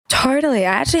Totally.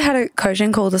 I actually had a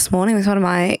coaching call this morning with one of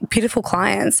my beautiful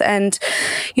clients, and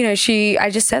I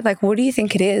just said, like, what do you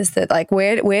think it is that, like,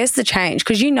 where's the change?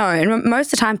 Because and most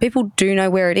of the time people do know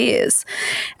where it is.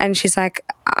 And she's like,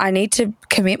 I need to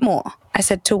commit more. I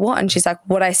said, to what? And she's like,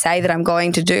 what I say that I'm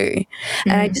going to do.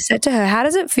 And I just said to her, how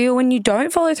does it feel when you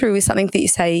don't follow through with something that you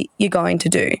say you're going to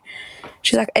do?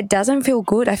 She's like, it doesn't feel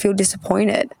good. I feel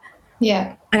disappointed.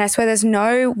 Yeah. And I swear there's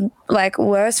no, like,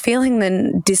 worse feeling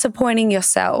than disappointing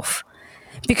yourself,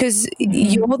 because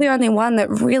you're the only one that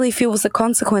really feels the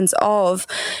consequence of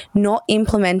not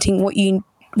implementing what you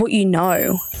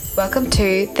know. Welcome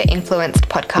to the Influenced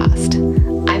Podcast.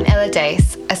 I'm Ella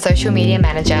Dace, a social media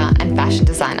manager and fashion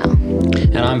designer.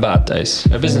 And I'm Bart Dace,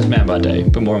 a businessman by day,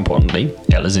 but more importantly,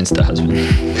 Ella's Insta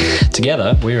husband.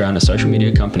 Together, we run a social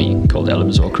media company called Ella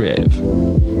Was All Creative.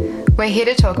 We're here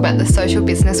to talk about the social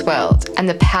business world and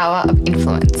the power of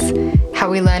influence,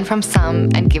 how we learn from some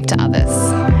and give to others.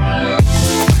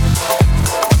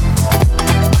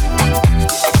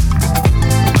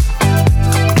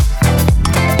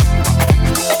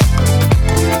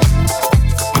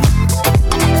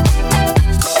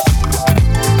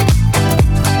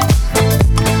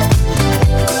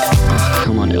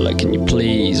 Can you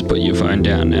please put your phone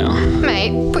down now?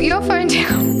 Mate, put your phone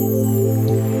down.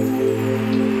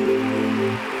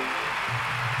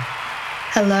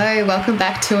 Hello, welcome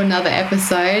back to another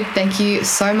episode. Thank you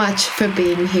so much for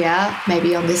being here,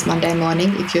 maybe on this Monday morning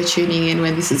if you're tuning in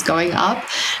when this is going up.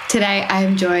 Today I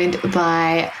am joined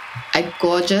by a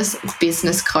gorgeous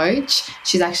business coach.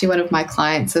 She's actually one of my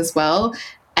clients as well,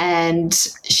 and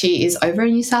she is over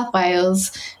in New South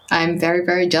Wales. I'm very,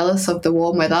 very jealous of the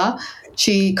warm weather.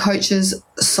 She coaches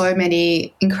so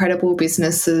many incredible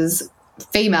businesses,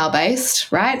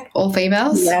 female-based, right? All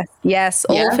females? Yes,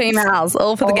 all females,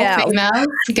 all for the gals. All females,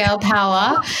 girl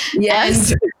power.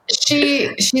 Yes.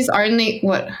 And she's only,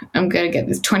 what, I'm going to get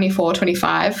this, 24,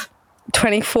 25?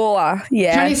 24,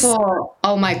 yes. 24,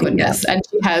 oh my goodness. Yeah. And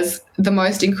she has the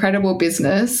most incredible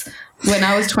business. When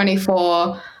I was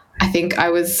 24, I think I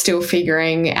was still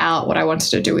figuring out what I wanted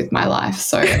to do with my life.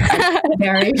 So I'm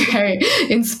very, very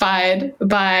inspired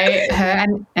by her.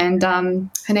 And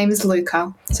her name is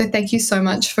Luca. So thank you so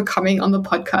much for coming on the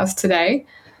podcast today.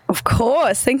 Of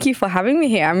course. Thank you for having me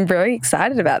here. I'm very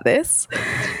excited about this.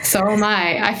 So am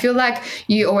I. I feel like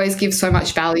you always give so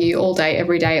much value all day,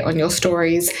 every day on your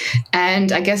stories.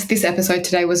 And I guess this episode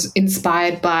today was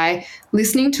inspired by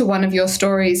listening to one of your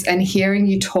stories and hearing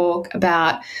you talk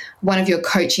about one of your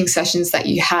coaching sessions that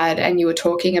you had. And you were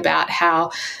talking about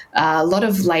how a lot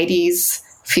of ladies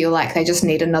feel like they just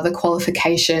need another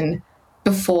qualification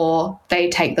before they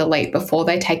take the leap, before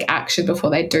they take action,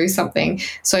 before they do something.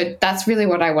 So that's really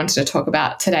what I wanted to talk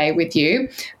about today with you.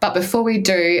 But before we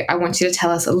do, I want you to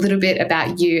tell us a little bit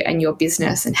about you and your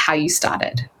business and how you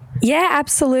started. Yeah,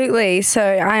 absolutely. So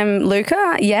I'm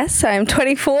Luca. Yes, I'm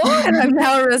 24 and I'm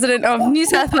now a resident of New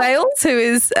South Wales, who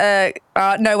is,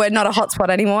 no, we're not a hotspot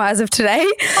anymore as of today.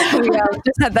 We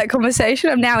just had that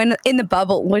conversation. I'm now in the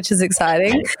bubble, which is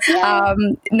exciting.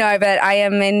 No, but I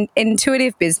am an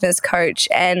intuitive business coach,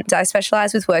 and I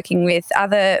specialize with working with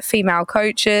other female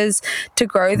coaches to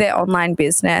grow their online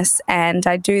business. And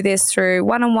I do this through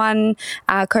one-on-one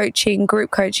coaching, group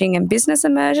coaching, and business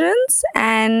immersions.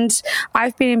 And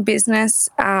I've been in business,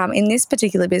 in this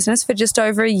particular business, for just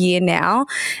over a year now.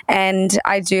 And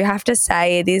I do have to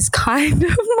say it is kind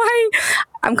of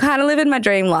I'm kind of living my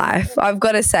dream life. I've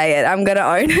got to say it. I'm going to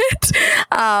own it.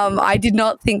 I did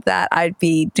not think that I'd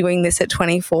be doing this at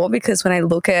 24, because when I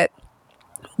look at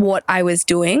what I was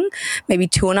doing maybe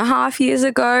 2.5 years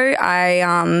ago,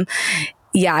 I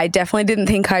definitely didn't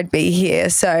think I'd be here.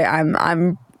 So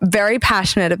I'm very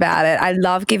passionate about it. I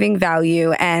love giving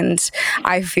value, and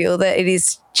I feel that it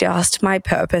is just my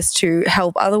purpose to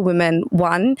help other women,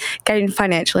 one, gain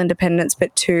financial independence,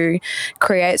 but two,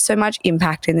 create so much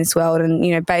impact in this world.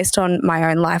 And, based on my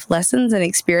own life lessons and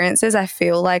experiences, I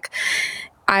feel like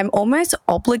I'm almost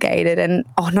obligated, and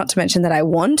not to mention that I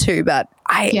want to, but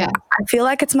I feel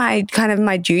like it's my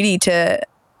duty to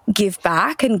give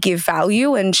back and give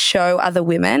value and show other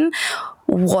women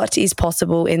what is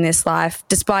possible in this life,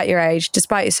 despite your age,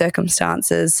 despite your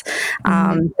circumstances.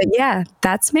 But yeah,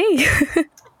 that's me.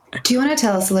 Do you want to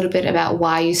tell us a little bit about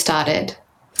why you started?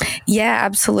 Yeah,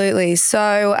 absolutely.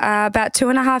 So about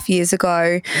 2.5 years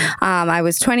ago, I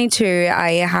was 22.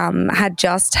 I had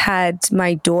just had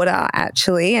my daughter,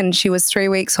 actually, and she was 3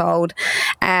 weeks old.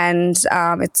 And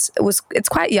it's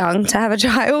quite young to have a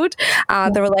child.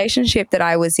 The relationship that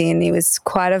I was in, it was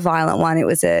quite a violent one. It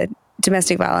was a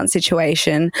domestic violence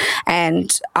situation.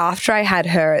 And after I had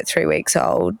her at 3 weeks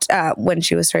old, when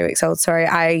she was 3 weeks old,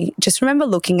 I just remember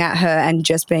looking at her and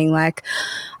just being like,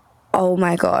 oh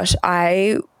my gosh,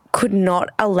 I could not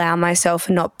allow myself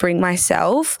and not bring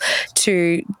myself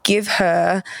to give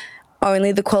her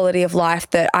only the quality of life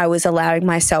that I was allowing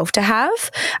myself to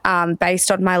have,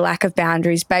 based on my lack of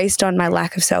boundaries, based on my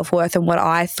lack of self-worth and what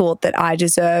I thought that I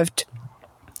deserved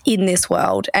in this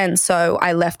world. And so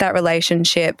I left that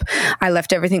relationship. I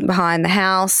left everything behind, the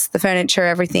house, the furniture,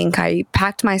 everything. I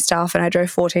packed my stuff and I drove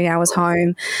 14 hours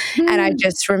home. And I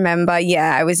just remember,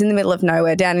 I was in the middle of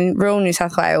nowhere down in rural New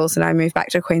South Wales, and I moved back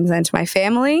to Queensland to my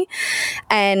family.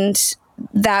 And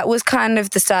that was kind of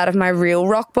the start of my real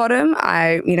rock bottom.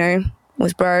 I,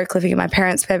 was broke, living in my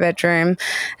parents' spare bedroom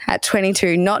at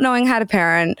 22, not knowing how to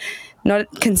parent, not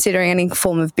considering any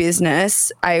form of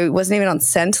business. I wasn't even on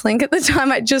Centrelink at the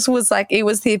time. I just was like, it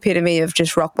was the epitome of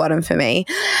just rock bottom for me.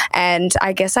 And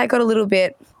I guess I got a little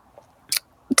bit,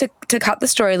 to cut the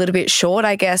story a little bit short,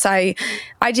 I guess I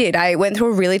did. I went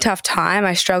through a really tough time.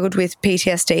 I struggled with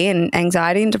PTSD and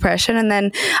anxiety and depression. And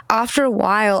then after a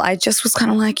while, I just was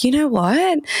kind of like, you know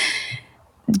what?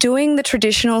 Doing the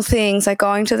traditional things like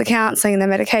going to the counselling and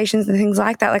the medications and things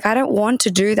like that, like I don't want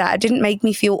to do that. It didn't make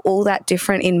me feel all that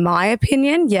different in my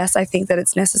opinion. Yes, I think that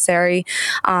it's necessary,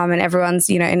 and everyone's,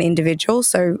 an individual,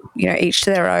 so, each to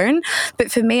their own. But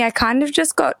for me, I kind of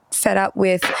just got fed up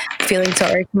with feeling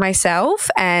sorry for myself,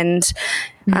 and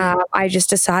I just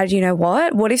decided,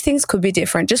 what if things could be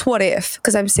different? Just what if?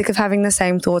 Because I'm sick of having the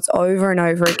same thoughts over and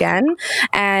over again.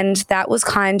 And that was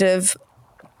kind of,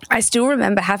 I still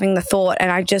remember having the thought,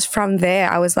 and I just, from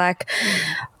there, I was like,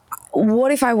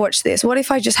 what if I watch this? What if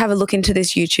I just have a look into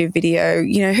this YouTube video?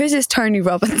 Who's this Tony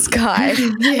Robbins guy?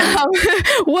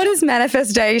 What is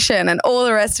manifestation and all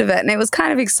the rest of it? And it was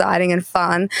kind of exciting and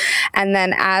fun. And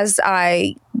then as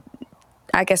I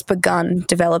guess, begun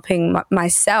developing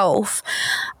myself,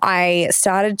 I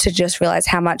started to just realize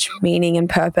how much meaning and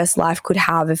purpose life could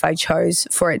have if I chose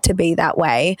for it to be that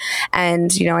way.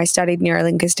 And, I studied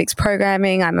neurolinguistics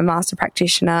programming. I'm a master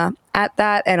practitioner at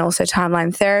that, and also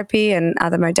timeline therapy and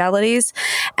other modalities.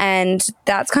 And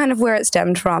that's kind of where it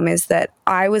stemmed from, is that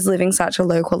I was living such a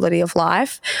low quality of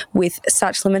life with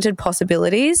such limited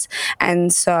possibilities.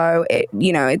 And so,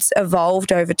 it's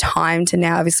evolved over time to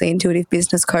now obviously intuitive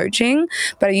business coaching.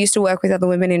 But I used to work with other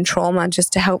women in trauma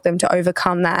just to help them to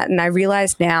overcome that. And I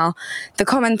realize now the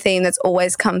common theme that's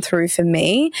always come through for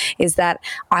me is that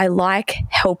I like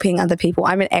helping other people.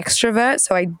 I'm an extrovert,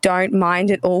 so I don't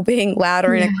mind it all being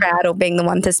louder in a crowd or being the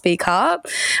one to speak up.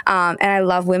 And I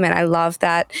love women. I love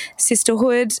that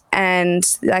sisterhood. And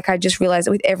I just realized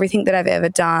that with everything that I've ever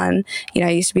done, I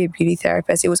used to be a beauty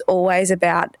therapist. It was always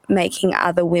about making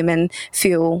other women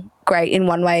feel great in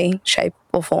one way, shape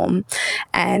or form.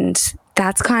 And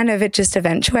that's kind of, it just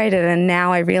eventuated. And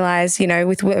now I realize,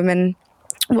 with women,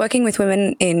 working with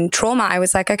women in trauma, I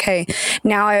was like, okay,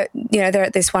 now, they're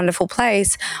at this wonderful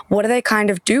place. What do they kind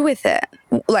of do with it?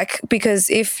 Because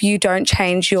if you don't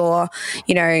change your,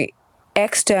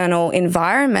 external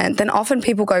environment, then often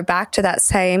people go back to that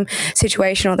same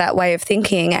situation or that way of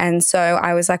thinking. And so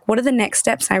I was like, what are the next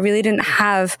steps? And I really didn't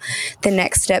have the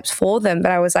next steps for them, but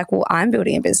I was like, well, I'm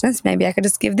building a business. Maybe I could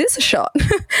just give this a shot.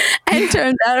 And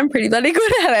turns out I'm pretty bloody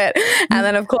good at it. And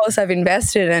then of course I've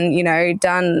invested and,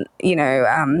 done,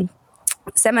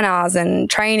 seminars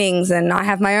and trainings, and I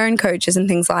have my own coaches and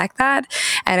things like that.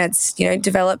 And it's,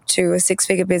 developed to a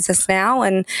 6-figure business now,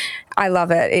 and I love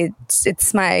it.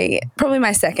 It's probably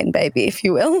my second baby, if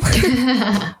you will.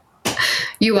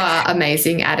 You are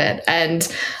amazing at it. And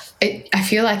I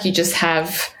feel like you just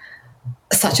have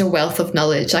such a wealth of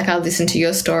knowledge. I listen to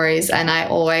your stories and I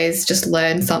always just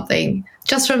learn something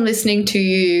just from listening to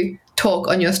you talk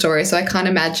on your story. So I can't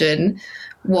imagine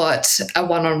what a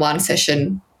one-on-one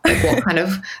session, what kind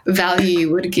of value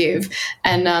you would give.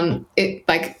 And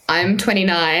I'm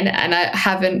 29 and I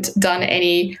haven't done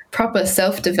any proper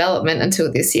self-development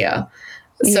until this year.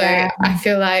 So I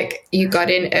feel like you got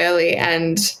in early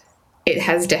and it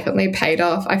has definitely paid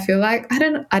off. I feel like I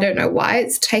don't know why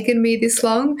it's taken me this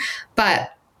long,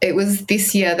 but it was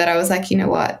this year that I was like, you know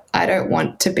what? I don't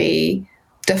want to be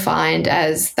defined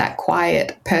as that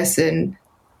quiet person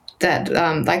that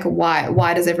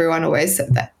why does everyone always say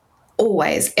that?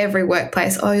 Always, every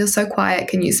workplace, oh, you're so quiet,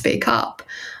 can you speak up?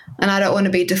 And I don't want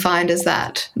to be defined as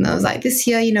that. And I was like, this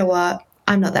year, you know what?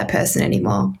 I'm not that person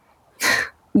anymore.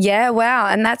 Yeah, wow.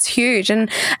 And that's huge. And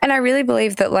I really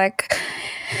believe that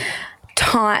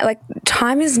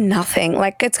time is nothing.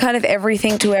 It's kind of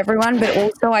everything to everyone, but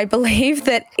also I believe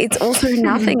that it's also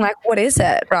nothing. What is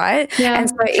it, right? Yeah, and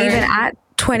so even at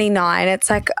 29, it's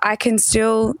like I can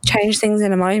still change things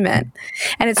in a moment.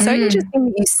 And it's so interesting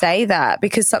that you say that,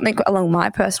 because something along my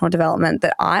personal development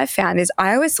that I found is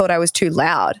I always thought I was too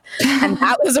loud, and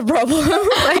that was a problem.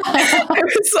 Like, I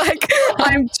was like,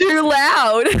 I'm too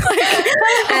loud, and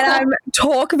I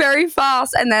talk very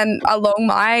fast. And then along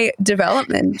my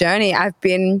development journey, I've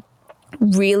been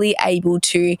really able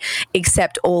to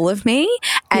accept all of me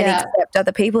and accept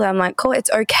other people. I'm like, cool, it's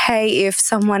okay if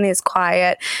someone is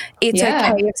quiet. It's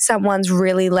okay if someone's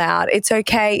really loud. It's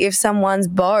okay if someone's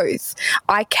both.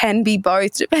 I can be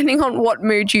both depending on what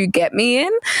mood you get me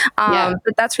in.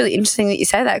 But that's really interesting that you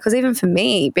say that, because even for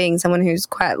me, being someone who's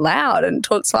quite loud and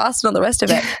talks fast and all the rest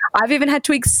of it, I've even had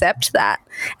to accept that.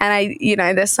 And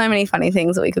there's so many funny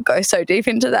things that we could go so deep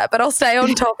into that, but I'll stay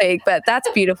on topic. But that's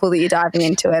beautiful that you're diving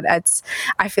into it.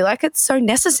 I feel like it's so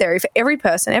necessary for every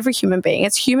person, every human being.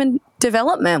 It's human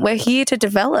development. We're here to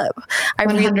develop. I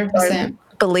 100%. Really don't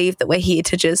believe that we're here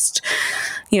to just,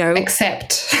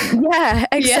 accept,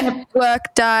 work,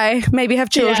 die, maybe have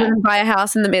children, and buy a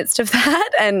house in the midst of that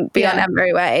and be on our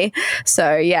merry way. So,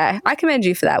 I commend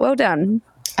you for that. Well done.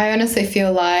 I honestly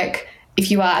feel like if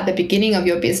you are at the beginning of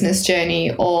your business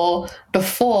journey or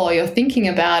before you're thinking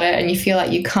about it and you feel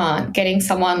like you can't, getting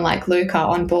someone like Luca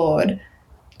on board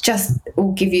just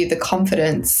will give you the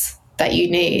confidence that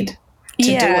you need to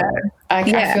do it. I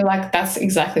feel like that's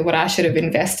exactly what I should have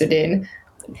invested in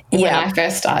when I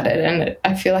first started. And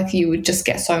I feel like you would just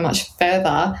get so much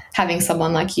further having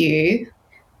someone like you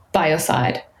by your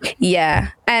side. Yeah.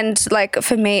 And like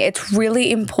for me, it's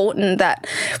really important that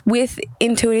with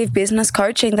intuitive business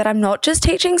coaching that I'm not just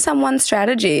teaching someone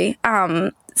strategy.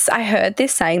 I heard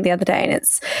this saying the other day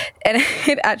and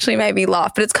it actually made me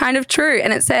laugh, but it's kind of true.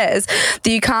 And it says that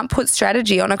you can't put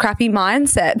strategy on a crappy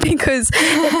mindset, because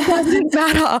it doesn't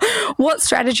matter what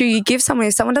strategy you give someone.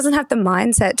 If someone doesn't have the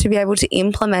mindset to be able to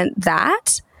implement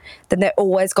that, then they're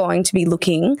always going to be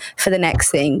looking for the next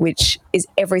thing, which is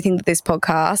everything that this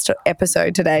podcast or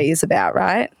episode today is about,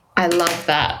 right? I love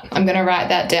that. I'm going to write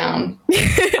that down.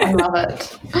 I love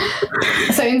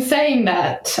it. So in saying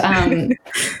that,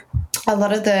 a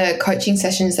lot of the coaching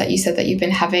sessions that you said that you've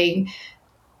been having,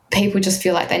 people just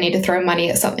feel like they need to throw money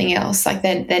at something else. Like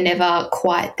they're never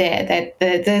quite there.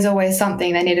 There's always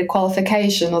something. They need a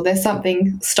qualification, or there's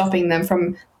something stopping them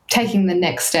from taking the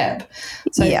next step.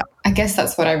 So I guess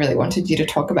that's what I really wanted you to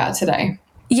talk about today.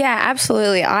 Yeah,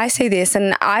 absolutely. I see this,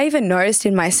 and I even noticed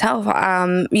in myself,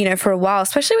 for a while,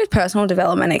 especially with personal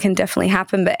development, it can definitely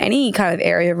happen, but any kind of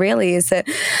area really, is that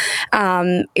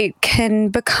it can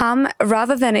become,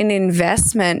 rather than an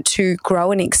investment to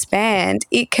grow and expand,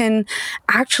 it can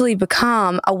actually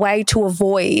become a way to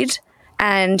avoid.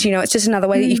 And, it's just another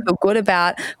way that you feel good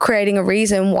about creating a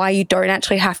reason why you don't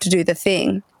actually have to do the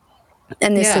thing.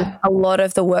 And this is a lot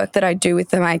of the work that I do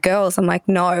with my girls. I'm like,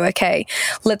 no, okay,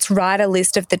 let's write a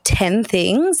list of the 10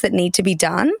 things that need to be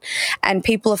done. And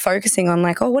people are focusing on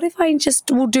like, oh, what if I just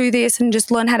will do this and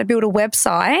just learn how to build a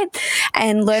website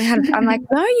and learn how to, I'm like,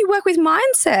 no, you work with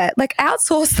mindset, like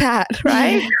outsource that,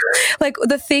 right? Like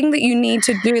the thing that you need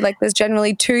to do, like there's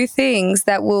generally 2 things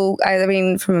that will,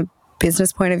 from a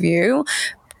business point of view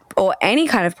or any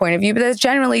kind of point of view, but there's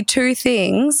generally 2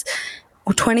 things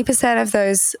or 20% of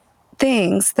those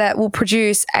things that will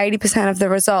produce 80% of the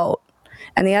result,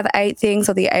 and the other 8 things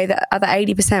or the other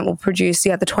 80% will produce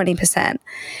the other 20%.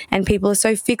 And people are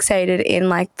so fixated in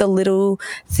like the little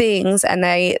things, and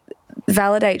they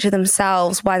validate to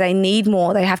themselves why they need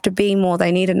more, they have to be more,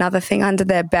 they need another thing under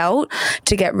their belt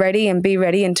to get ready and be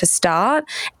ready and to start.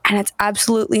 And it's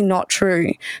absolutely not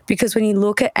true, because when you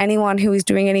look at anyone who is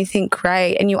doing anything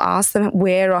great and you ask them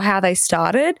where or how they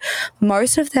started,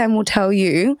 most of them will tell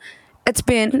you it's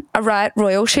been a right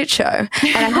royal shit show, and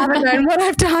I haven't known what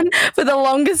I've done for the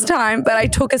longest time, but I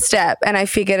took a step and I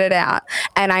figured it out,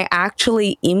 and I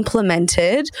actually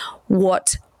implemented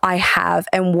what I have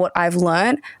and what I've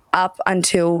learned up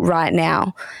until right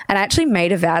now. And I actually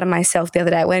made a vow to myself the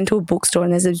other day. I went into a bookstore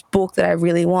and there's this book that I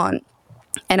really want,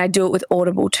 and I do it with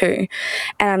Audible too,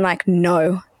 and I'm like,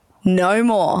 no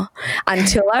more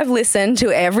until I've listened to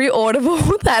every Audible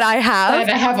that I have.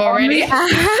 That I have already.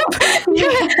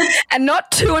 And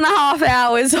not 2.5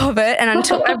 hours of it. And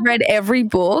until I've read every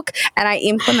book and I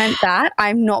implement that,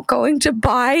 I'm not going to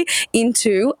buy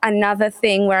into another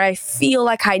thing where I feel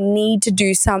like I need to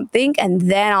do something and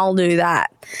then I'll do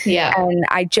that. Yeah. And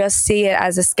I just see it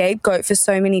as a scapegoat for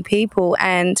so many people.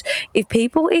 And if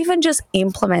people even just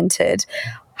implemented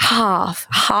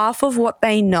half of what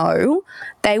they know,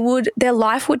 their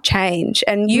life would change.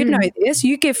 And you know this,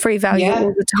 you give free value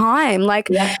all the time. Like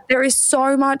there is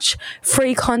so much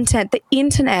free content. The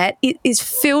internet is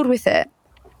filled with it.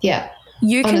 Yeah.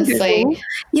 You can Honestly.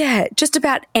 Google, just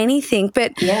about anything.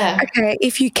 But okay,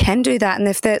 if you can do that, and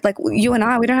if they're like you and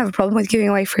I, we don't have a problem with giving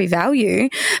away free value.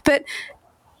 But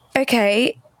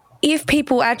okay, if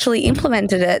people actually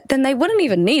implemented it, then they wouldn't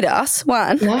even need us,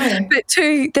 one. No. But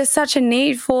two, there's such a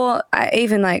need for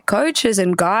even like coaches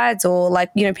and guides, or like,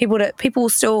 you know, people will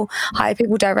still hire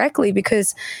people directly,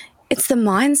 because it's the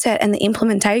mindset and the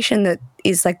implementation that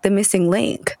is like the missing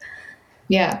link.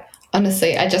 Yeah.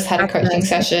 Honestly, I just had a coaching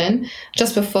session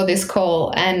just before this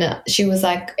call, and she was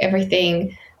like,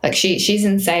 everything, like she's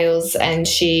in sales and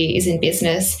she is in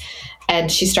business, and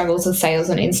she struggles with sales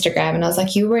on Instagram. And I was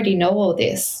like, you already know all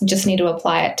this. You just need to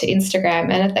apply it to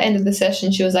Instagram. And at the end of the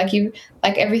session, she was like, you,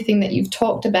 like everything that you've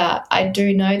talked about, I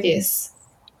do know this,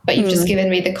 but you've just given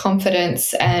me the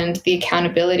confidence and the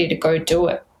accountability to go do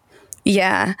it.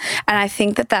 Yeah. And I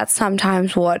think that that's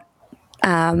sometimes what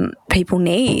people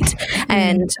need.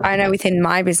 And I know within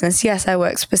my business, yes, I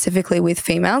work specifically with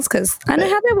females because I know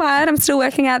how they're wired. I'm still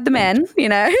working out the men, you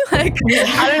know, like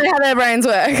I don't know how their brains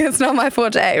work. It's not my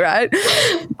forte, right?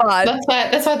 But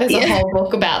that's why there's a whole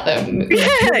book about them.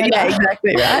 Yeah,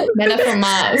 exactly, right? Men are from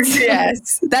Mars.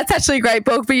 Yes, that's actually a great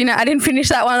book, but you know, I didn't finish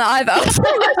that one either. So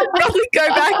I should probably go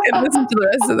back and listen to the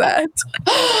rest of that.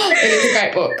 It is a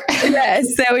great book.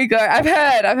 Yes, there we go. I've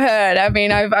heard. I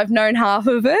mean, I've known half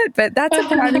of it, but that's a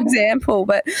prime example.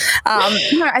 But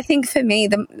I think for me,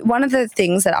 one of the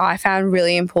things that I found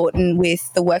really important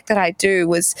with the work that I do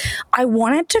was I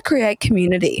wanted to create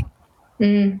community.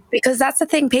 Because that's the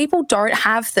thing, people don't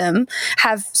have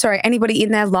anybody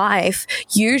in their life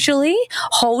usually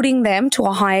holding them to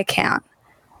a high account.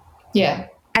 Yeah.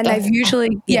 And they've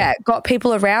usually, got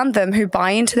people around them who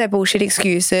buy into their bullshit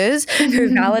excuses,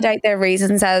 who validate their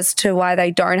reasons as to why they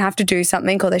don't have to do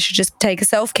something, or they should just take a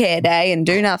self-care day and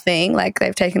do nothing. Like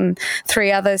they've taken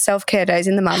 3 other self-care days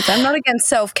in the month. I'm not against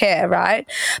self-care, right?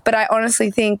 But I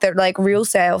honestly think that like real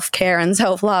self-care and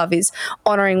self-love is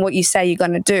honoring what you say you're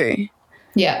going to do.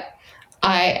 Yeah.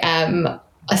 I am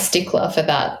a stickler for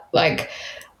that. Like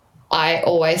I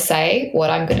always say what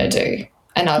I'm going to do.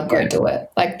 And I'll go do it.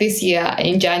 Like this year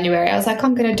in January, I was like,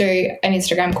 I'm going to do an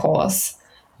Instagram course.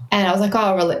 And I was like,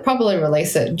 I'll probably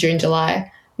release it June,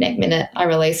 July. Next minute, I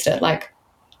released it like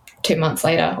 2 months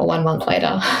later or 1 month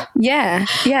later. Yeah.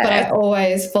 Yeah. But I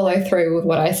always follow through with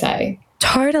what I say.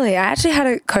 Totally. I actually had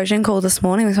a coaching call this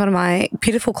morning with one of my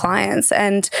beautiful clients,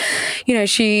 and you know,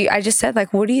 I just said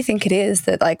like, what do you think it is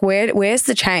that like, where's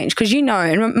the change? Because you know,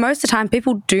 and most of the time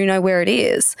people do know where it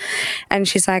is. And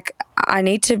she's like, I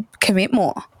need to commit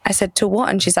more. I said, to what?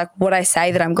 And she's like, what I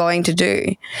say that I'm going to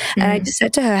do. And I just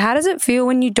said to her, how does it feel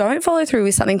when you don't follow through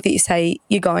with something that you say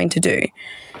you're going to do?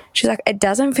 She's like, it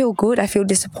doesn't feel good. I feel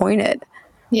disappointed.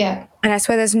 Yeah. And I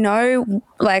swear there's no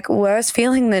like worse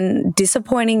feeling than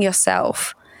disappointing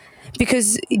yourself,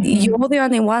 because you're the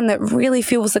only one that really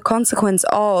feels the consequence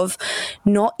of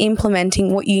not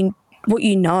implementing what you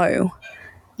know.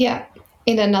 Yeah.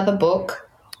 In another book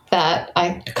that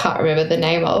I can't remember the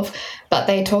name of, but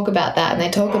they talk about that, and they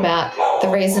talk about the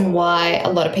reason why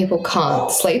a lot of people can't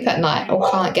sleep at night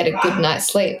or can't get a good night's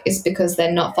sleep is because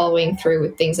they're not following through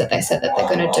with things that they said that they're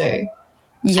going to do.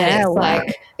 Yeah,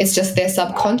 like it's just their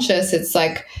subconscious. It's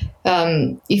like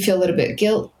you feel a little bit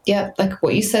guilt. Yeah, like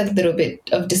what you said, a little bit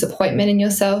of disappointment in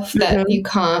yourself that you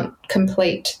can't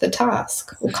complete the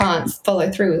task or can't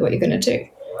follow through with what you're going to do.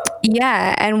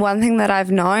 Yeah, and one thing that I've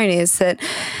known is that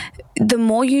the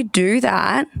more you do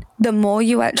that, the more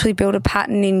you actually build a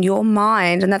pattern in your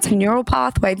mind, and that's a neural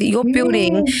pathway that you're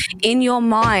building in your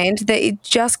mind that it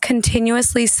just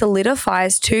continuously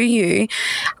solidifies to you.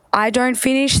 I don't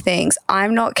finish things.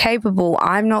 I'm not capable.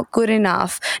 I'm not good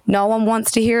enough. No one wants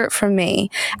to hear it from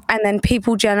me. And then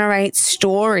people generate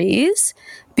stories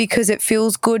because it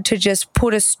feels good to just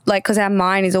put because our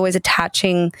mind is always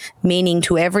attaching meaning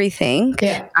to everything,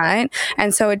 right?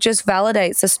 And so it just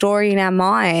validates the story in our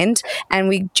mind, and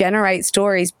we generate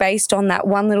stories based on that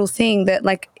one little thing that,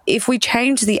 like, if we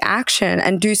change the action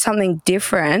and do something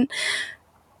different,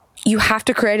 you have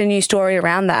to create a new story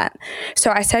around that. So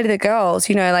I say to the girls,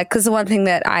 you know, like, because the one thing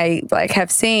that I like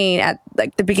have seen at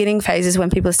like the beginning phases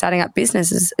when people are starting up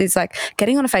businesses is like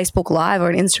getting on a Facebook Live or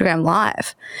an Instagram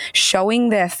Live, showing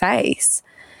their face.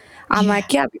 I'm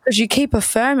like, yeah, because you keep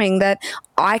affirming that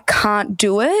I can't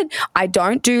do it. I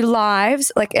don't do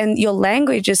lives. Like, and your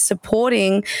language is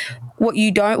supporting what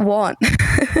you don't want.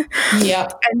 Yeah.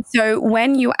 And so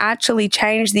when you actually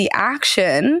change the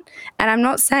action, and I'm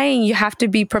not saying you have to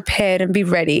be prepared and be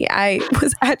ready. I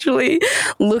was actually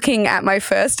looking at my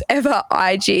first ever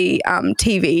IG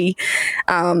TV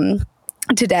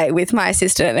today with my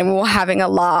assistant, and we were having a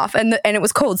laugh, and it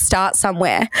was called Start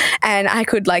Somewhere, and I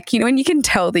could, like, you know, and you can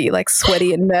tell that you're like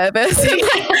sweaty and nervous.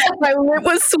 My lip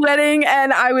was sweating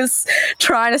and I was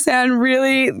trying to sound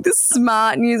really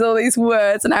smart and use all these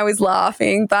words, and I was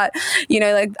laughing. But, you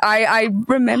know, like I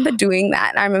remember doing that,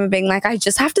 and I remember being like, I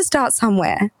just have to start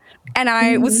somewhere. And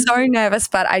I was so nervous,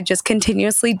 but I just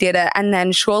continuously did it. And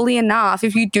then surely enough,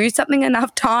 if you do something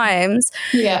enough times,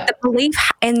 the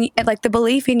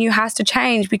belief in you has to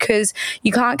change, because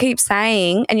you can't keep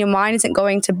saying, and your mind isn't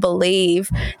going to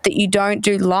believe that you don't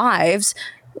do lives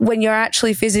when you're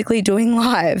actually physically doing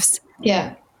lives.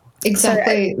 Yeah,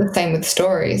 exactly the same with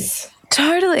stories.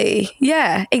 Totally.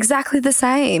 Yeah, exactly the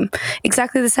same.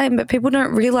 Exactly the same. But people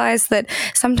don't realize that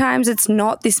sometimes it's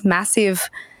not this massive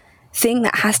thing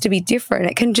that has to be different.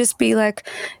 It can just be like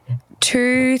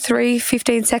 2, 3,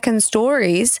 15-second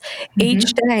stories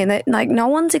each day, and that, like, no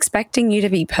one's expecting you to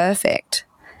be perfect.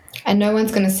 And no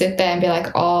one's going to sit there and be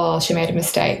like, oh, she made a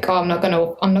mistake. Oh, I'm not going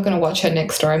to watch her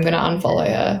next story. I'm going to unfollow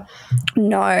her.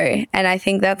 No. And I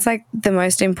think that's like the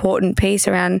most important piece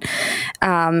around,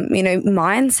 you know,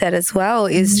 mindset as well,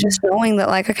 is just knowing that,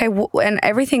 like, okay, and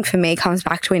everything for me comes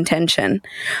back to intention.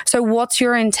 So what's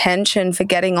your intention for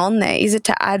getting on there? Is it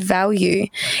to add value?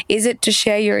 Is it to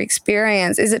share your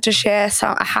experience? Is it to share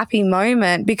a happy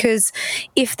moment? Because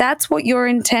if that's what your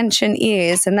intention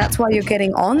is, and that's why you're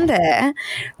getting on there,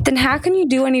 then how can you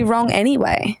do any wrong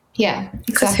anyway? Yeah, exactly.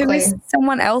 Because who is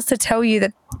someone else to tell you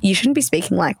that you shouldn't be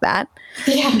speaking like that?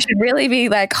 Yeah. You should really be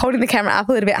like holding the camera up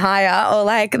a little bit higher, or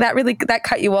like that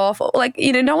cut you off, or like,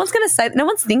 you know, no one's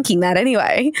thinking that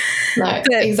anyway. No,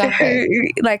 but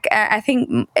exactly. Like, I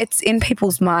think it's in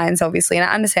people's minds, obviously, and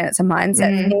I understand it's a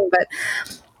mindset thing, but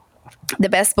the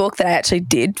best book that I actually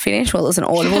did finish, well, it was an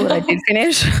Audible that I did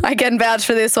finish, I can vouch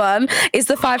for this one, is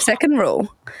The 5-Second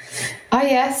Rule. Oh,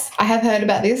 yes. I have heard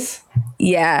about this.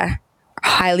 Yeah.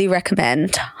 Highly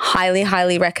recommend.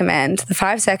 Highly recommend The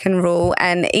 5-Second Rule.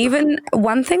 And even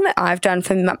one thing that I've done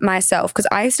for myself, because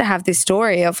I used to have this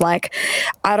story of like,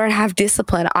 I don't have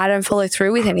discipline, I don't follow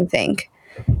through with anything.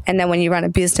 And then when you run a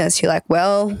business, you're like,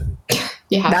 well,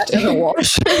 you have that to. doesn't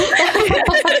wash.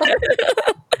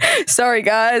 Sorry,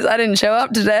 guys, I didn't show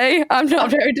up today. I'm not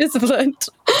very disciplined.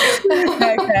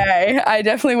 Okay, I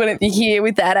definitely wouldn't be here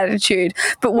with that attitude.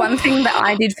 But one thing that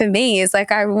I did for me is,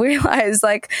 like, I realized,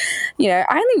 like, you know,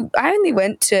 I only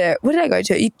went to, what did I go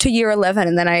to year 11,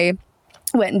 and then I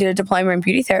went and did a diploma in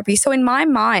beauty therapy. So in my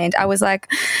mind, I was like,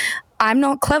 I'm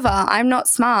not clever, I'm not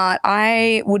smart,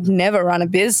 I would never run a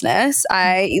business.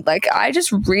 I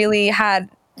just really had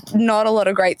not a lot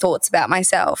of great thoughts about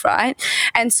myself, right?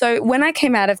 And so when I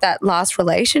came out of that last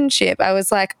relationship, I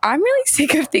was like, I'm really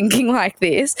sick of thinking like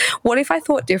this. What if I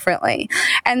thought differently?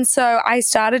 And so I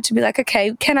started to be like,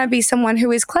 okay, can I be someone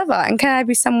who is clever? And can I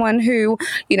be someone who,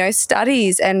 you know,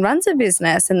 studies and runs a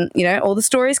business? And, you know, all the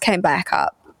stories came back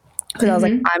up. Because I was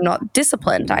like, I'm not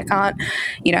disciplined. I can't,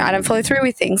 you know, I don't follow through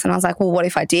with things. And I was like, well, what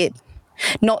if I did?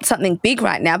 Not something big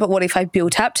right now, but what if I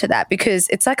built up to that? Because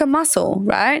it's like a muscle,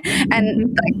 right?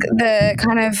 And like the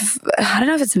kind of, I don't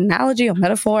know if it's an analogy or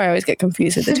metaphor, I always get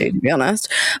confused with the two, to be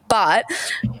honest. But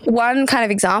one kind of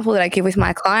example that I give with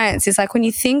my clients is like, when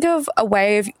you think of a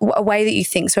way that you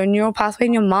think, so a neural pathway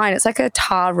in your mind, it's like a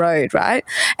tar road, right?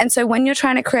 And so when you're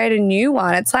trying to create a new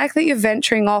one, it's like that you're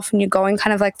venturing off and you're going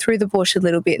kind of like through the bush a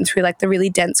little bit and through like the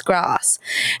really dense grass.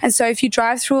 And so if you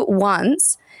drive through it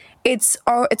once, it's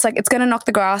like it's going to knock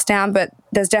the grass down, but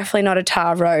there's definitely not a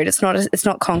tar road. It's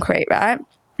not concrete, right?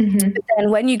 But then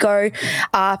when you go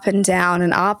up and down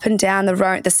the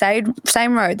road, the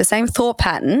same road, the same thought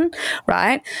pattern,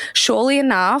 right? Surely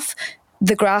enough,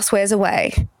 the grass wears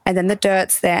away, and then the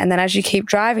dirt's there, and then as you keep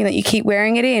driving, that you keep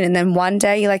wearing it in, and then one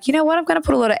day you're like, you know what, I'm going to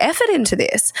put a lot of effort into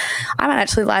this. I might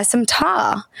actually lye some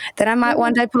tar. Then I might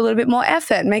one day put a little bit more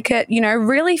effort and make it, you know,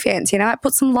 really fancy. And I might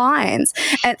put some lines.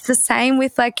 And it's the same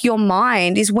with like your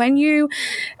mind, is when you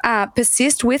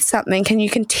persist with something and you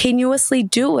continuously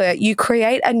do it, you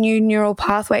create a new neural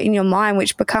pathway in your mind,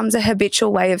 which becomes a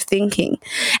habitual way of thinking.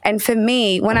 And for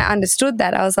me, when I understood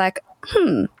that, I was like,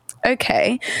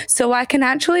 okay, so I can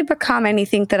actually become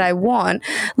anything that I want.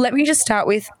 Let me just start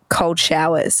with cold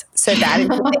showers. So that is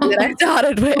the thing that I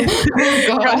started with.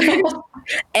 Right?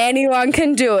 Anyone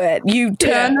can do it. You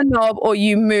turn the knob or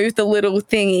you move the little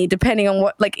thingy, depending on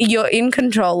what, like, you're in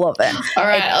control of it. All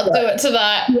right, I'll do it to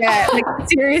that. Yeah, like,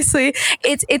 seriously,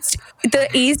 it's the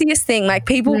easiest thing. Like,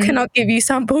 people cannot give you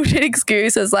some bullshit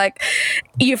excuses like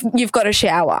you've got to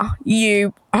shower.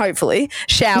 You hopefully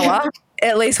shower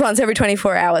at least once every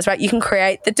 24 hours, right? You can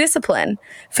create the discipline.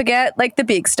 Forget like the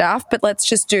big stuff, but let's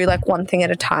just do like one thing at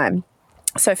a time.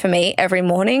 So for me, every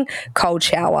morning, cold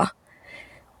shower.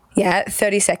 Yeah,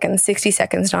 30 seconds, 60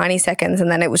 seconds, 90 seconds. And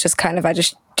then it was just kind of, I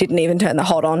just didn't even turn the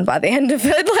hot on by the end of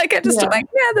it. Like I just like,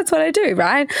 yeah, that's what I do,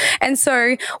 right? And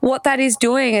so what that is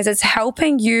doing is it's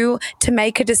helping you to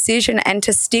make a decision and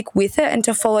to stick with it and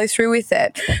to follow through with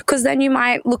it. Because then you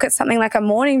might look at something like a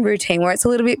morning routine where it's a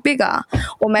little bit bigger.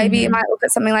 Or maybe you might look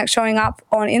at something like showing up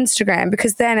on Instagram,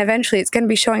 because then eventually it's going to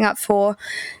be showing up for,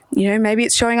 you know, maybe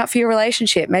it's showing up for your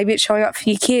relationship. Maybe it's showing up for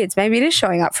your kids. Maybe it is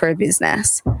showing up for a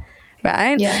business.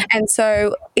 Right. Yeah. And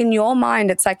so in your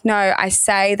mind, it's like, no, I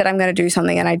say that I'm going to do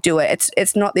something and I do it.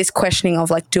 It's not this questioning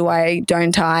of like, do I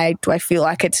feel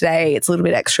like it today? It's a little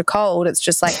bit extra cold. It's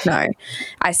just like, no,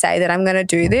 I say that I'm going to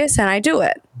do this and I do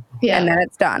it. Yeah. And then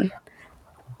it's done.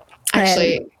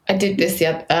 Actually, I did this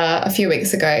a few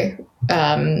weeks ago.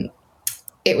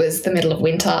 It was the middle of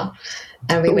winter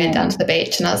and we went down to the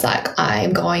beach and I was like,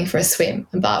 I'm going for a swim.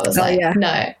 And Bart was like,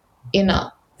 no, you're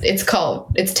not. It's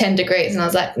cold. It's 10 degrees. And I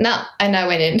was like, nah, and I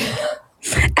went in.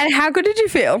 And how good did you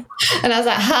feel? And I was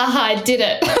like, I did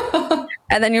it.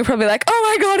 And then you're probably like,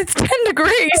 oh my God, it's 10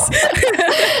 degrees.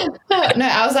 No,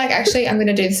 I was like, actually, I'm going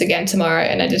to do this again tomorrow.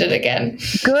 And I did it again.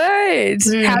 Good.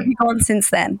 How have you gone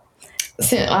since then?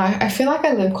 So I feel like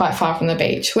I live quite far from the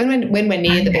beach. When we're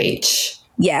near the beach,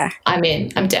 I'm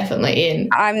in. I'm definitely in.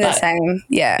 I'm the same.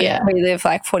 Yeah. We live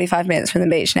like 45 minutes from the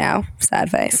beach now. Sad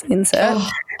face. Insert.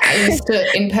 Oh,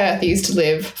 in Perth, I used to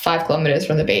live 5 kilometres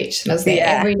from the beach. And I was there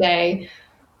every day.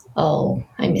 Oh,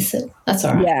 I miss it. That's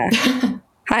all right. Yeah.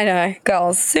 I know.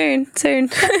 Goals. Soon.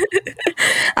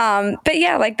 But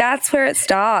yeah, like that's where it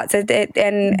starts. And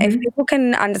if people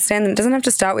can understand that it doesn't have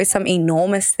to start with some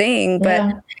enormous thing,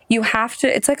 but you have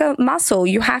to, it's like a muscle.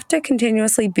 You have to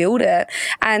continuously build it.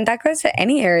 And that goes for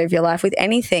any area of your life with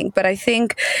anything. But I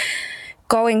think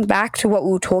going back to what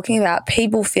we were talking about,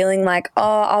 people feeling like,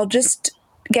 oh, I'll just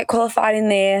get qualified in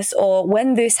this, or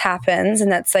when this happens,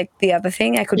 and that's like the other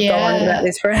thing. I could go on about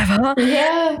this forever.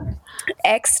 Yeah.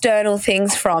 External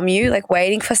things from you, like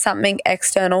waiting for something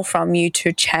external from you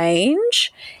to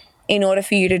change in order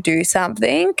for you to do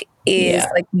something is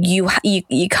like you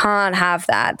can't have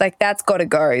that. Like that's got to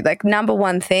go. Like number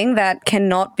one thing, that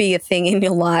cannot be a thing in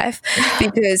your life,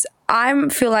 because I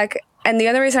feel like, and the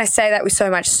other reason I say that with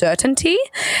so much certainty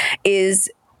is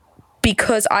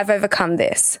because I've overcome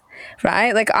this.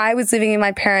 Right? Like I was living in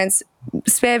my parents'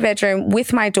 spare bedroom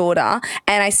with my daughter,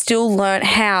 and I still learned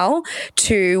how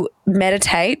to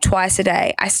meditate twice a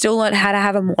day. I still learned how to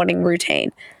have a morning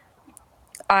routine.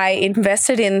 I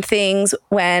invested in things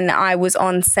when I was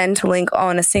on Centrelink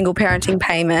on a single parenting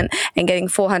payment and getting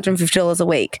 $450 a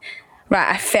week.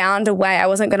 Right, I found a way. I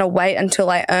wasn't going to wait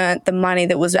until I earned the money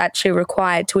that was actually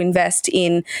required to invest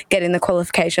in getting the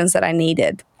qualifications that I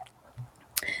needed.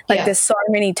 Like there's so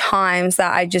many times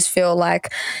that I just feel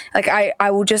like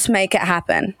I will just make it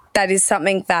happen. That is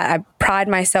something that I pride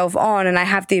myself on, and I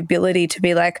have the ability to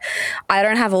be like, I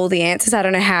don't have all the answers. I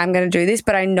don't know how I'm going to do this,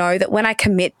 but I know that when I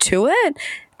commit to it,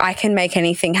 I can make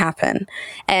anything happen.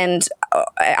 And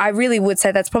I really would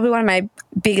say that's probably one of my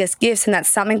biggest gifts, and that's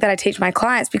something that I teach my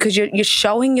clients, because you're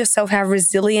showing yourself how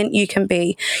resilient you can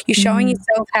be. You're showing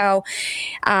yourself how,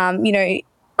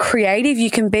 creative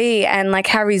you can be, and like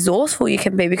how resourceful you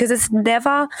can be, because it's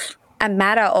never a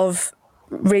matter of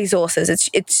resources.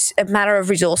 It's a matter of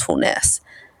resourcefulness.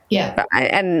 Yeah. Right?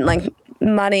 And like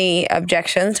money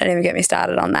objections, don't even get me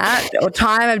started on that. Or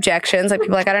time objections. Like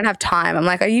people are like, I don't have time. I'm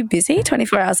like, are you busy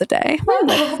 24 hours a day?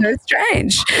 That's so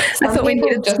strange. I thought we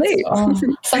needed sleep.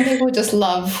 Some people just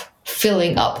love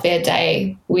filling up their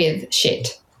day with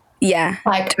shit. Yeah.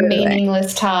 Like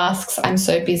meaningless tasks. I'm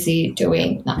so busy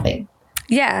doing nothing.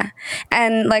 Yeah.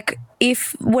 And like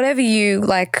if whatever you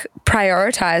like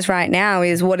prioritize right now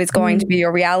is what is going to be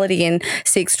your reality in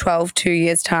 6, 12, 2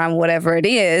 years time, whatever it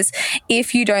is,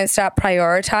 if you don't start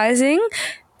prioritizing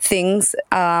things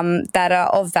that are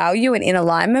of value and in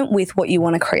alignment with what you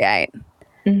want to create.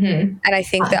 And I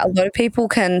think that a lot of people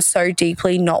can so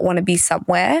deeply not want to be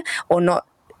somewhere, or not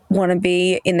want to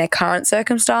be in their current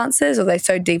circumstances, or they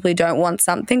so deeply don't want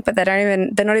something, but they're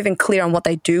not even clear on what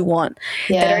they do want.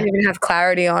 They don't even have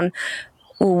clarity on,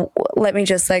 well, let me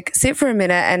just like sit for a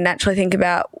minute and naturally think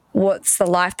about what's the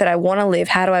life that I want to live.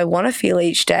 How do I want to feel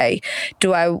each day?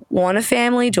 Do I want a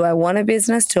family? Do I want a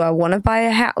business? Do I want to buy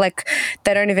a house? Like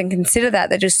they don't even consider that.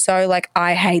 They're just so like,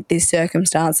 I hate this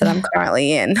circumstance that I'm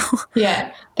currently in.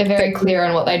 Yeah. They're very clear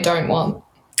on what they don't want.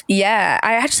 Yeah,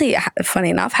 I actually, funny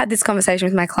enough, had this conversation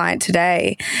with my client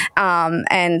today,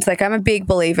 and like I'm a big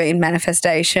believer in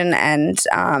manifestation, and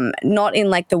not in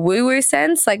like the woo-woo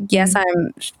sense. Like, yes,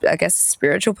 I'm, I guess, a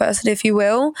spiritual person, if you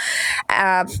will,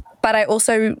 but I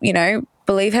also,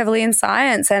 believe heavily in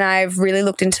science, and I've really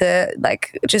looked into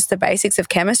like just the basics of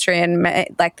chemistry and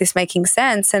like this making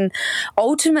sense. And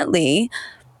ultimately,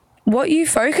 what you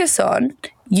focus on,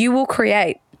 you will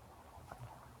create.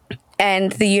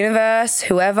 And the universe,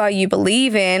 whoever you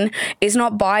believe in, is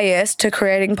not biased to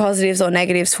creating positives or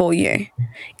negatives for you.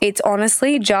 It's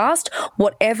honestly just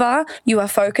whatever you are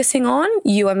focusing on,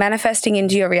 you are manifesting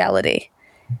into your reality.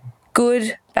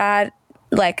 Good, bad,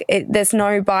 there's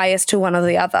no bias to one or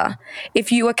the other.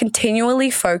 If you are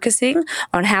continually focusing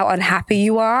on how unhappy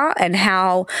you are and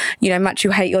how, much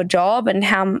you hate your job and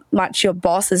how much your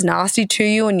boss is nasty to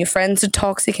you and your friends are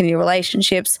toxic and your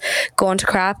relationships gone to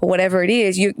crap or whatever it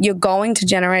is, you're going to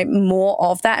generate more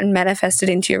of that and manifest it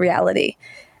into your reality.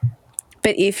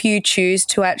 But if you choose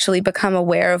to actually become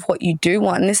aware of what you do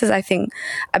want, and this is, I think,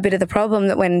 a bit of the problem,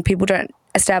 that when people don't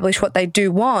establish what they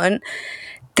do want,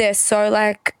 they're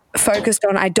so focused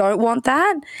on, I don't want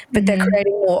that, but they're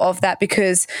creating more of that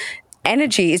because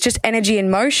energy is just energy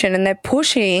in motion, and they're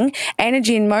pushing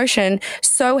energy in motion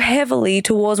so heavily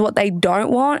towards what they don't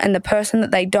want and the person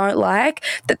that they don't like,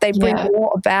 that they bring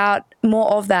more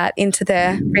of that into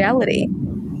their reality.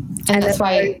 And that's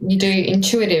why you do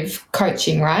intuitive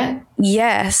coaching, right?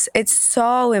 Yes, it's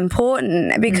so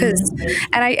important because,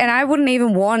 and I wouldn't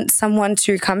even want someone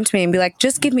to come to me and be like,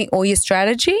 just give me all your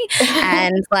strategy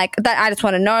and that. I just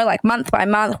want to know, month by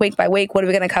month, week by week, what are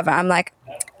we going to cover? I'm like,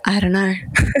 I don't know.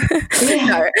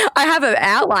 No, I have an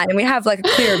outline and we have a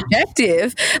clear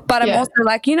objective, but I'm also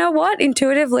you know what?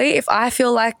 Intuitively, if I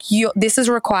feel like this is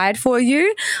required for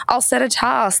you, I'll set a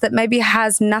task that maybe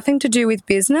has nothing to do with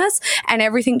business and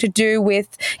everything to do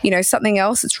with, something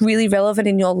else that's really relevant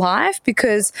in your life,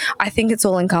 because I think it's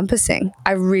all encompassing.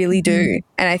 I really do.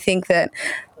 And I think that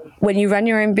when you run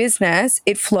your own business,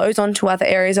 it flows onto other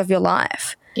areas of your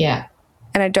life. Yeah.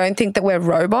 And I don't think that we're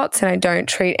robots, and I don't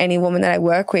treat any woman that I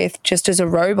work with just as a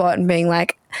robot and being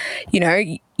like,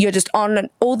 you're just on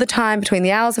all the time between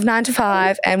the hours of 9 to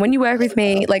 5. And when you work with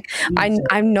me,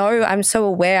 I know, I'm so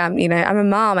aware, I'm a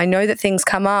mom. I know that things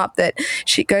come up, that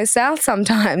shit goes south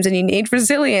sometimes and you need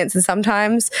resilience, and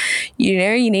sometimes, you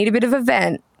need a bit of a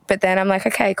vent. But then I'm like,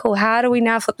 okay, cool. How do we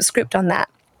now flip the script on that?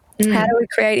 How do we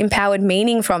create empowered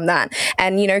meaning from that?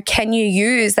 And, can you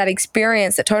use that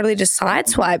experience that totally just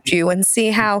sideswiped you and see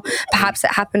how perhaps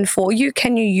it happened for you?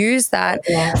 Can you use that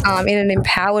in an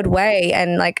empowered way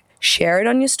and share it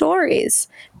on your stories?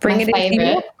 Bring it into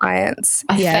your clients.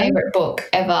 My favorite book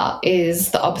ever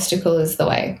is The Obstacle is the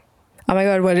Way. Oh my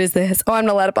God, what is this? Oh, I'm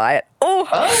not allowed to buy it. Oh.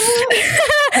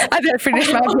 I better finish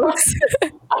my books.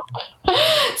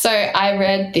 So I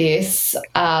read this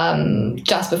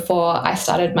just before I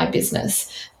started my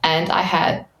business, and I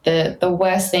had the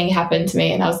worst thing happen to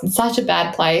me, and I was in such a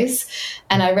bad place.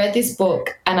 And I read this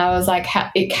book, and I was like,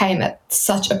 it came at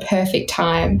such a perfect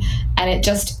time, and it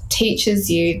just teaches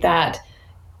you that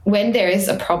when there is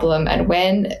a problem and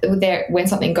when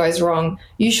something goes wrong,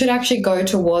 you should actually go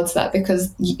towards that,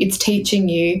 because it's teaching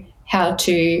you how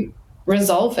to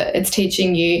resolve it. It's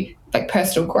teaching you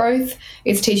personal growth.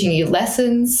 It's teaching you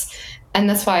lessons. And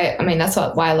that's why,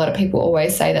 why a lot of people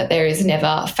always say that there is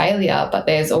never failure, but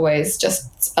there's always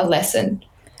just a lesson.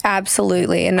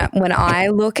 Absolutely. And when I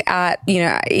look at,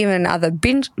 even other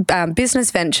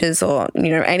business ventures or,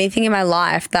 anything in my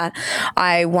life that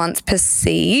I once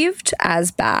perceived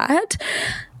as bad,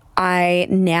 I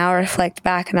now reflect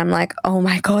back and I'm like, oh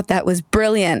my God, that was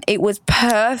brilliant. It was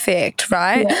perfect,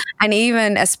 right? Yeah. And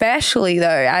even especially though,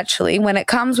 actually, when it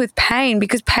comes with pain,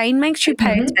 because pain makes you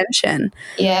pay attention.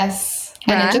 Yes.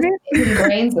 And it just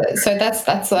ingrains it. So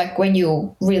that's when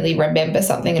you'll really remember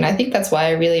something. And I think that's why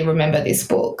I really remember this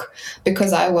book,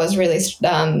 because I was really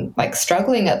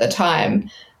struggling at the time.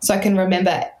 So I can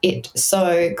remember it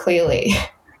so clearly.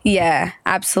 Yeah,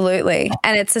 absolutely.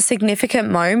 And it's a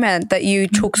significant moment that you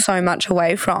took so much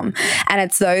away from. And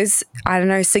it's those,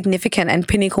 significant and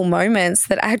pinnacle moments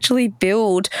that actually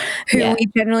build who we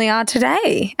generally are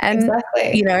today. And,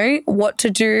 what to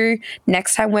do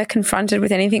next time we're confronted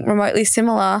with anything remotely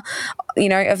similar,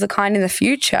 of the kind in the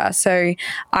future. So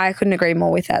I couldn't agree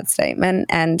more with that statement.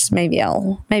 And maybe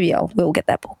we'll get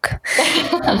that book.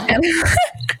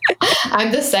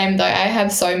 I'm the same though. I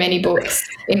have so many books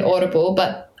in Audible,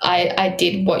 but I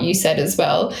did what you said as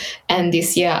well. And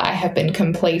this year I have been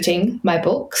completing my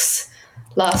books.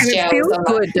 Last year it feels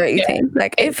good, don't you think?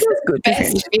 It feels good.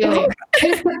 Best feeling.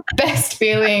 It's the best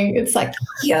feeling. It's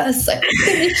yes, I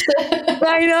finished it.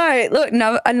 I know.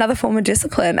 Look, another form of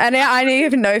discipline. And I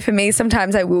even know for me,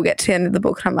 sometimes I will get to the end of the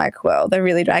book and I'm like, well, they're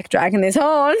really dragging this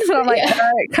on. But I'm like, all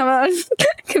right, come on,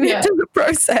 commit to the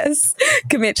process.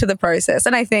 Commit to the process.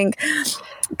 And I think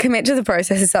commit to the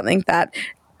process is something that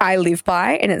I live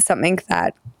by, and it's something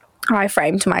that I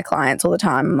frame to my clients all the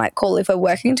time. I'm like, cool, if we're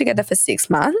working together for 6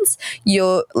 months,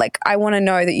 you're like, I want to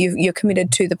know that you're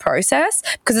committed to the process,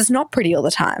 because it's not pretty all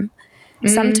the time.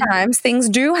 Sometimes things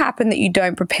do happen that you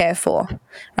don't prepare for,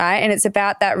 right? And it's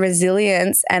about that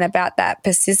resilience and about that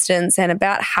persistence and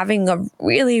about having a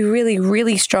really, really,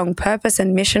 really strong purpose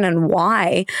and mission and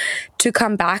why to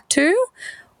come back to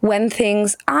when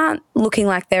things aren't looking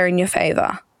like they're in your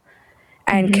favor.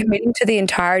 And committing to the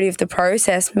entirety of the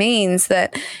process means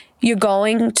that you're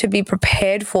going to be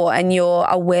prepared for, and you're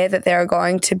aware that there are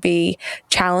going to be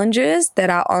challenges that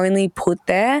are only put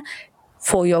there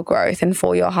for your growth and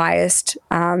for your highest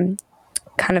kind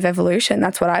of evolution.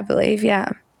 That's what I believe. Yeah.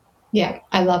 Yeah,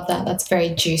 I love that. That's very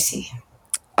juicy.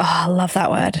 Oh, I love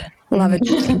that word. Love a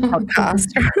juicy podcast.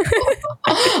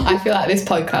 I feel like this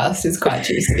podcast is quite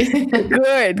juicy.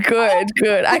 Good.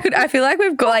 I feel like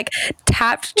we've got like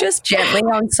tapped just gently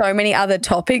on so many other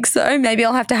topics though. Maybe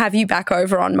I'll have to have you back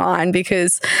over on mine,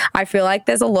 because I feel like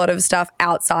there's a lot of stuff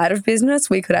outside of business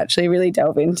we could actually really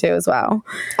delve into as well.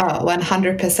 Oh,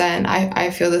 100%. I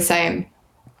feel the same.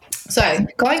 So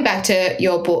going back to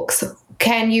your books,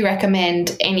 can you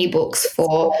recommend any books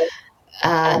for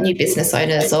new business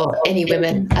owners or any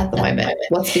women at the moment?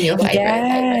 What's been your favourite?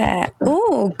 Yeah.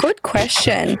 Oh, good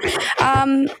question.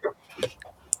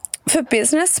 For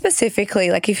business specifically,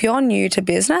 like if you're new to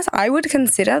business, I would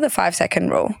consider the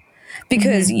 5-second rule,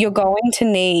 because you're going to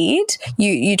need,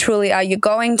 you truly are, you're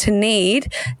going to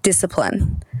need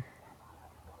discipline.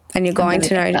 And you're going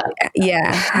to know,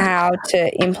 how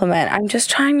to implement. I'm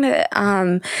trying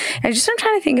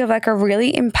to think of like a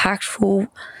really impactful.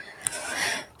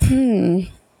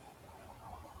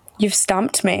 You've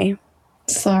stumped me.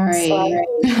 Sorry.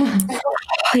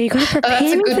 You got to prepare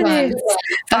that's a me good for one. this.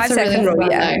 That's a really good one,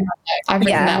 though. I've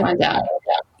written that one down.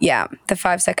 Yeah, the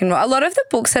 5-second rule. A lot of the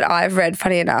books that I've read,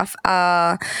 funny enough,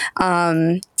 are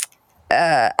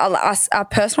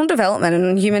personal development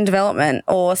and human development,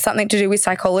 or something to do with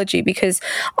psychology, because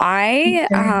I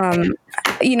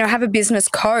have a business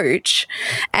coach,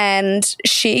 and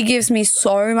she gives me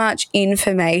so much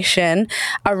information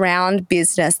around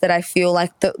business that I feel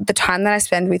like the time that I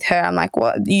spend with her, I'm like,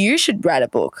 well, you should write a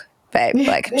book, babe.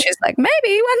 Like, she's like,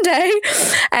 maybe one day.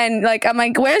 And like, I'm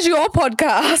like, where's your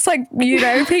podcast? Like,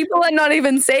 people are not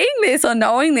even seeing this or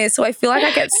knowing this. So I feel like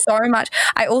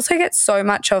I also get so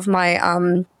much of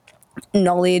my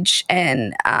knowledge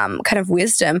and kind of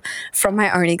wisdom from my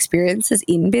own experiences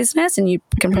in business, and you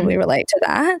can probably relate to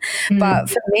that. But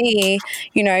for me,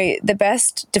 the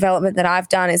best development that I've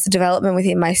done is the development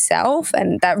within myself,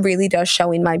 and that really does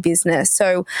show in my business.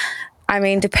 So I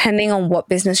mean, depending on what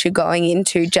business you're going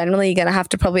into, generally you're going to have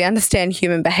to probably understand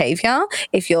human behavior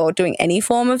if you're doing any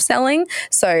form of selling.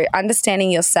 So understanding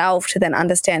yourself to then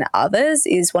understand others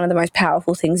is one of the most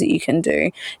powerful things that you can do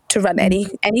to run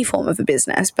any form of a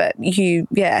business. But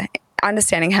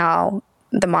understanding how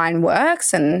the mind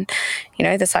works and,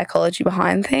 the psychology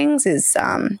behind things is,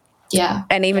 and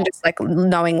even just like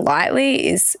knowing lightly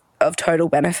is of total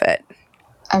benefit.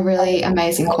 A really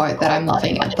amazing quote that I'm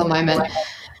loving at the moment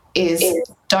is,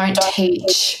 don't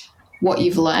teach what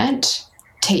you've learnt,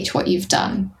 teach what you've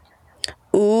done.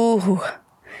 Ooh,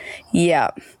 yeah.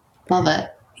 Love it.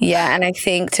 Yeah, and I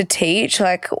think to teach,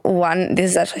 this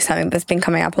is actually something that's been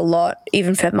coming up a lot,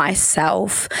 even for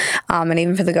myself, and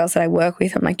even for the girls that I work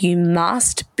with. I'm like, you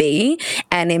must be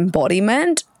an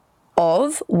embodiment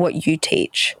of what you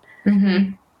teach.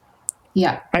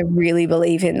 Yeah. I really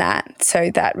believe in that.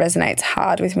 So that resonates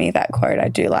hard with me, that quote. I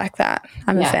do like that.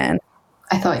 I'm a fan.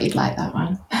 I thought you'd like that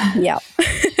one. Yeah.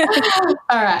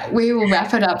 All right, we will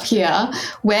wrap it up here.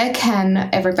 Where can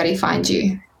everybody find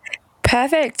you?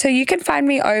 Perfect. So you can find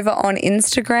me over on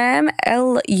Instagram,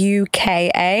 LUKA_Rose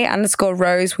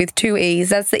with 2 E's.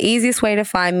 That's the easiest way to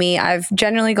find me. I've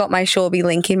generally got my Shorby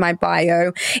link in my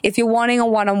bio. If you're wanting a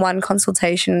one-on-one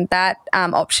consultation, that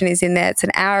option is in there. It's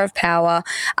an hour of power.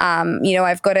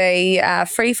 I've got a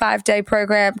free 5-day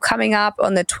program coming up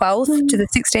on the 12th to the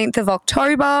 16th of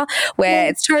October, where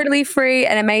it's totally free,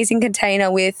 an amazing container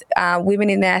with women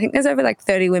in there. I think there's over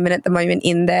 30 women at the moment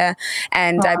in there.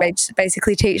 And I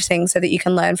basically teach things so that you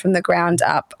can learn from the ground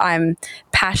up. I'm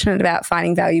passionate about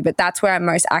finding value, but that's where I'm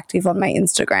most active on my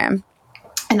Instagram.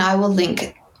 And I will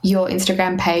link your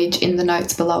Instagram page in the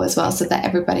notes below as well, so that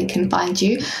everybody can find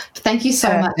you. Thank you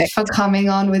so much for coming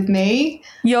on with me.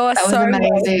 That was so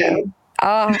amazing.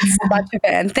 Oh, such a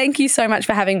fan. Thank you so much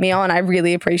for having me on. I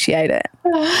really appreciate it.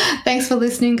 Thanks for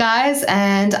listening, guys,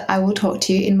 and I will talk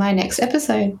to you in my next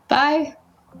episode. Bye.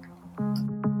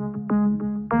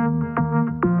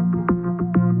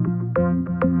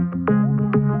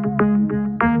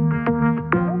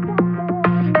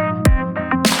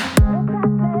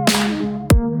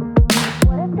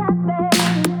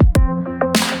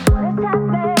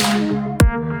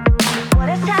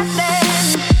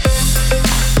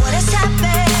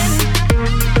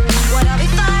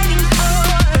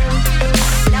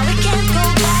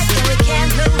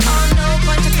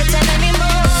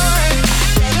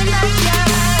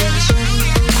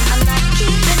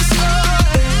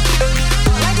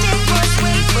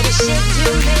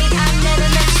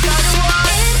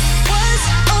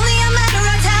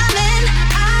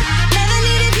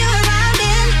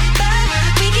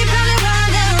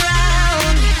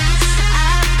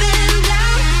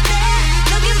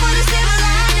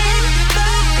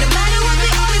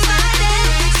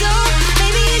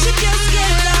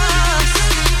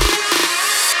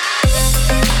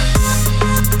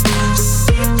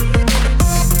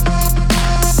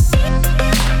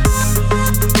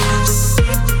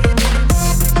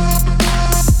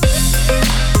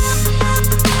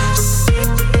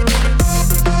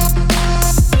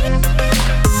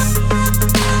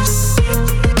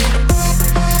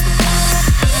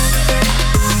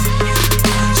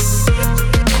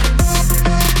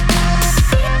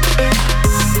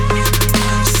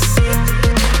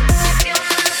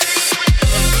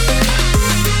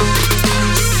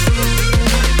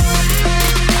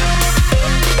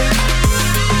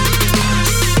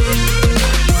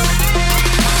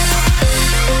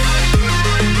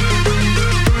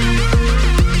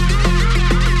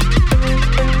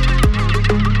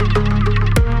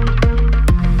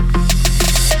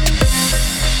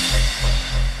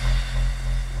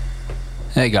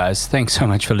 Hey guys, thanks so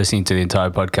much for listening to the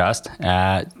entire podcast.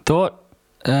 Thought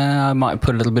I might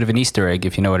put a little bit of an Easter egg,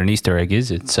 if you know what an Easter egg is.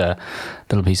 It's a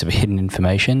little piece of hidden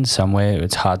information somewhere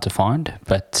it's hard to find.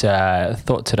 But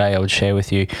thought today I would share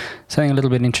with you something a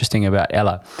little bit interesting about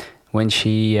Ella. When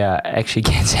she actually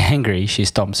gets angry, she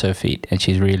stomps her feet, and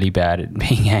she's really bad at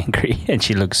being angry, and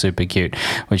she looks super cute,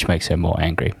 which makes her more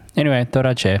angry. Anyway, thought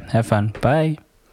I'd share. Have fun. Bye.